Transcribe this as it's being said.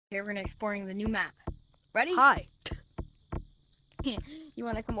Here, we're gonna exploring the new map. Ready? Hi. You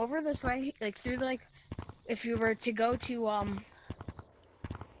wanna come over this way, like through the, like, if you were to go to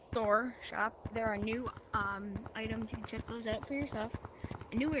store shop, there are new items. You can check those out for yourself.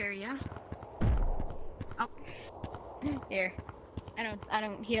 A new area. Oh, here. I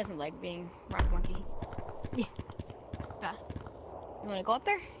don't. He doesn't like being rock monkey. Yeah. Fast. You wanna go up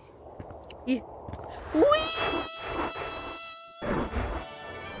there? Yeah. Whee!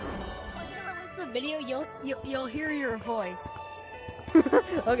 The video, you'll hear your voice.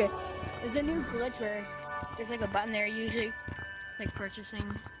 Okay. There's a new glitch where there's like a button there, usually like purchasing.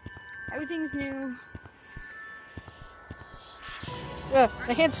 Everything's new.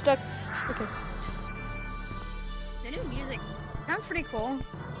 My hand's stuck. Okay. The new music sounds pretty cool.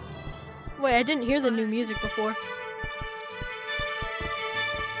 Wait, I didn't hear the new music before.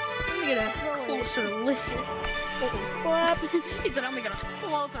 Let me get a closer listen. What? He said, I'm gonna get a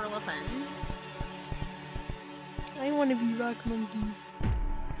closer listen. I want to be Rock Monkey.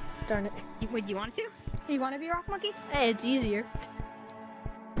 Darn it. Would you want to? You want to be Rock Monkey? Hey, it's easier.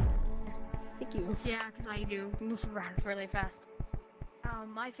 Thank you. Yeah, because I do move around really fast.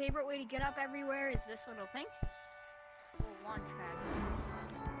 My favorite way to get up everywhere is this little thing. Little launch pad.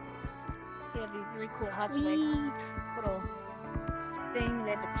 They have these really cool hubs, like little thing.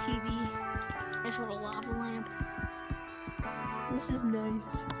 They have a TV. There's a little lava lamp. This is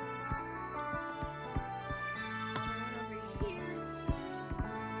nice.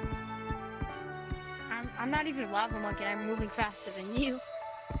 I'm not even a lava monkey. I'm moving faster than you.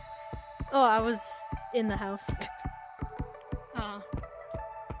 Oh, I was in the house.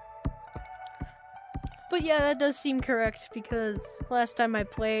 But yeah, that does seem correct because last time I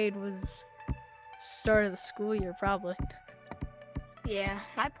played was start of the school year, probably. Yeah,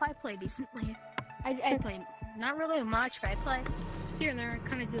 I play decently. I play not really much, but I play here and there. I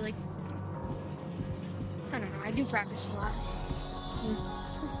kind of do like, I don't know. I do practice a lot.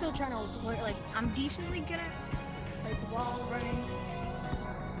 I'm still trying to learn. Like, I'm decently good at like wall running.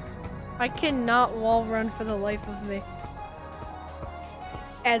 I cannot wall run for the life of me.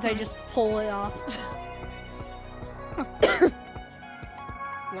 As I just pull it off.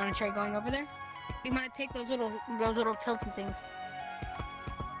 You want to try going over there? You want to take those little tilty things?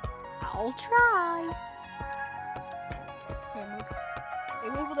 I'll try.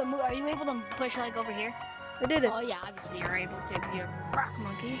 Are you able to push like over here? I did it. Oh yeah, obviously you're able to. You're a rock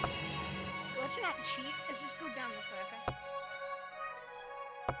monkey. Let's not cheat. Let's just go down this way, okay?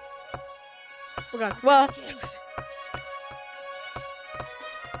 Oh god. Well.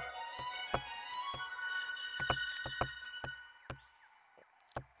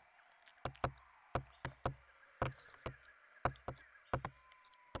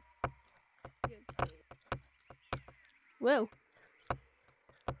 Whoa.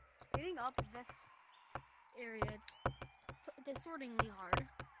 Getting up this area, it's sortingly hard.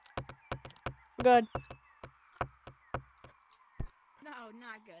 Oh god. No,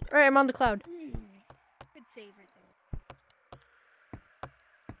 not good. Alright, I'm on the cloud. Good save right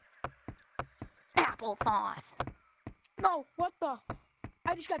there. Applesauce. No, what the?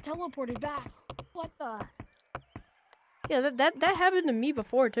 I just got teleported back. What the? Yeah, that happened to me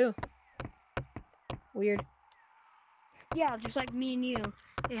before too. Weird. Yeah, just like me and you.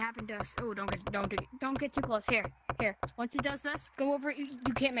 It happened to us. Oh, don't get too close. Here. Once it does this, go over. You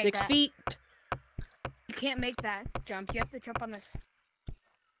can't make 6 that. feet. You can't make that jump. You have to jump on this,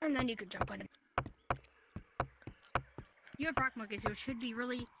 and then you can jump on it. You have rock monkeys, so it should be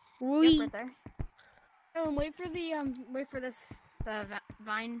really right there. Oh, wait for this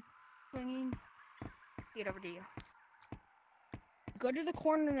vine thingy. Get over to you. Go to the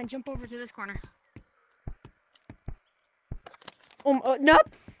corner and then jump over to this corner.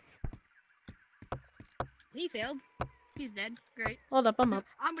 Nope. He failed. He's dead. Great. Hold up, I'm up.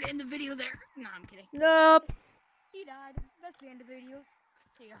 I'm gonna end the video there. No, I'm kidding. Nope. He died. That's the end of the video.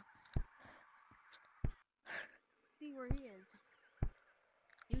 See ya. See where he is.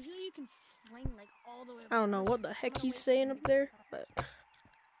 Usually you can swing like all the way. I don't know what the heck he's saying up there, but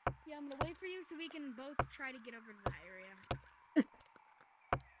yeah, I'm gonna wait for you so we can both try to get over to that area.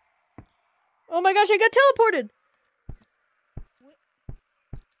 oh my gosh, I got teleported.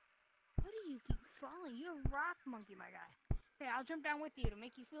 What do you keep falling? You're a rock monkey, my guy. Hey, I'll jump down with you to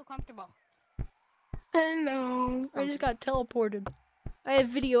make you feel comfortable. Hello. I just got teleported. I have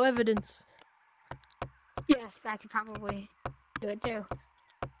video evidence. Yes, I could probably do it too.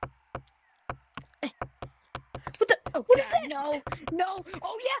 What the? Oh, what is that? No.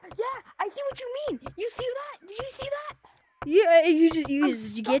 Oh yeah. I see what you mean. You see that? Did you see that? Yeah, you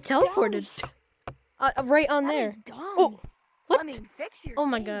get teleported. Right on there. Oh, What? I mean, fix your Oh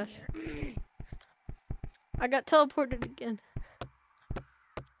my thing gosh. here. I got teleported again.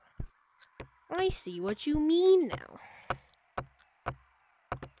 I see what you mean now.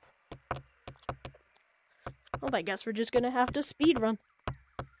 Well, I guess we're just gonna have to speed run.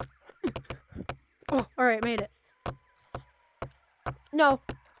 Oh, alright, made it. No.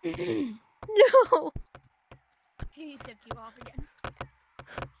 No! He tipped you off again.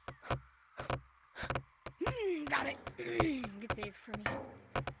 Got it. Good save for me.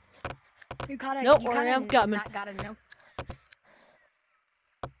 You caught it. Nope, You kinda I'm coming. not got it, no.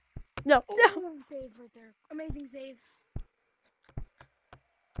 No, no! Oh, save right there. Amazing save.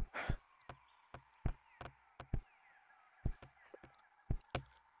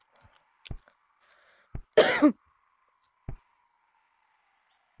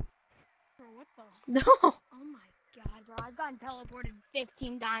 Bro, what the? No! Oh my god, bro. I've gotten teleported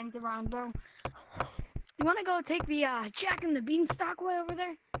 15 times around, bro. You wanna go take the Jack and the Beanstalk way over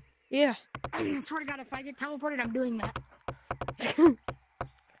there? Yeah. I swear to god, if I get teleported, I'm doing that.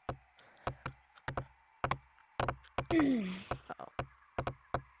 Uh-oh.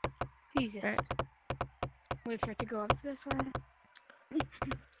 Jesus. Right. Wait for it to go up this way.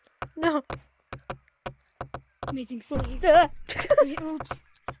 No. Amazing save. Oops.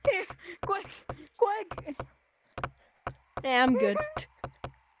 Here, quick, quick. Yeah, I'm good.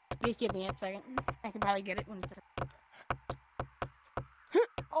 Just give me a second. I can probably get it when it's.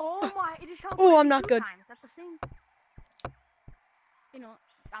 Oh my! It just helped. Oh, I'm not 2 good. times. That's the same. You know,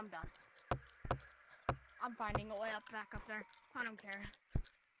 I'm done. I'm finding a way up, back up there. I don't care.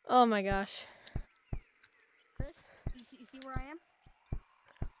 Oh my gosh. Chris, you see where I am?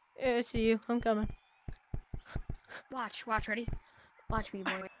 Yeah, I see you. I'm coming. Watch, ready? Watch me,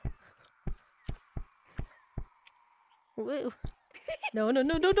 boy. Woo. No, don't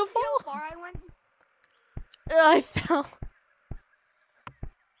See how fall. far I went? I fell.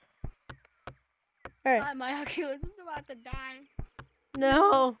 Alright. My Oculus is about to die.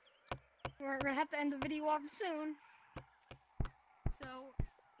 No. We're gonna have to end the video off soon. So,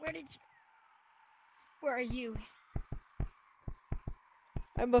 where are you?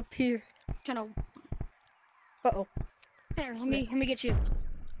 I'm up here. Trying to. Uh-oh. There, let me get you.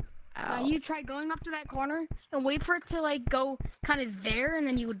 Ow. You try going up to that corner and wait for it to like go kind of there, and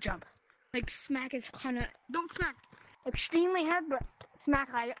then you would jump. Like smack is kind of don't smack extremely hard, but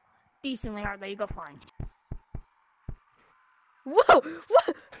smack like decently hard. There you go, flying. Whoa!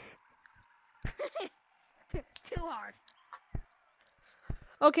 What? Too hard.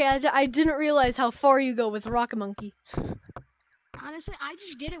 Okay, I didn't realize how far you go with Rock Monkey. Honestly, I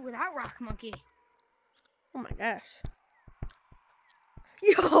just did it without Rock Monkey. Oh my gosh.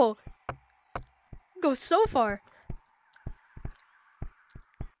 Yo! Go so far.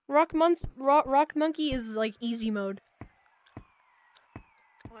 Rock Monkey is like easy mode.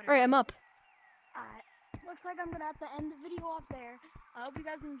 Alright, I'm up. Looks like I'm gonna have to end the video off there. I hope you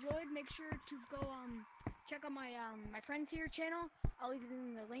guys enjoyed. Make sure to go check out my my friends here channel. I'll leave it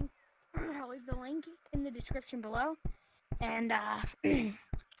in the link. I'll leave the link in the description below. And you have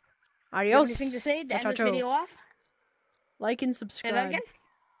Adios. anything to say to end this Muchacho. video off? Like and Say that subscribe. again?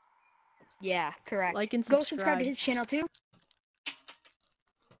 Yeah, correct. Like and Go subscribe to subscribe. his channel too.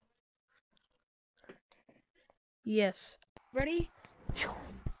 Yes. Ready?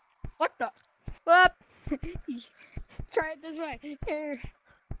 What the? Up. Try it this way. Here.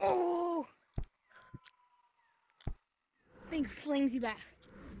 Oh. Thing flings you back.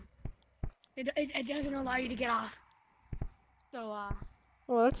 It doesn't allow you to get off. So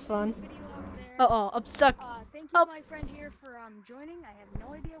Well, that's fun. video off there. Uh-oh, I'm stuck. Thank you, my friend here, for joining. I have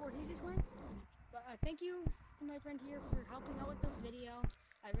no idea where he just went, but thank you to my friend here for helping out with this video.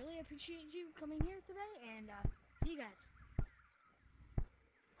 I really appreciate you coming here today, and see you guys.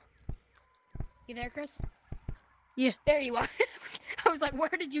 You there, Chris? Yeah. There you are. I was like, where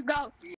did you go?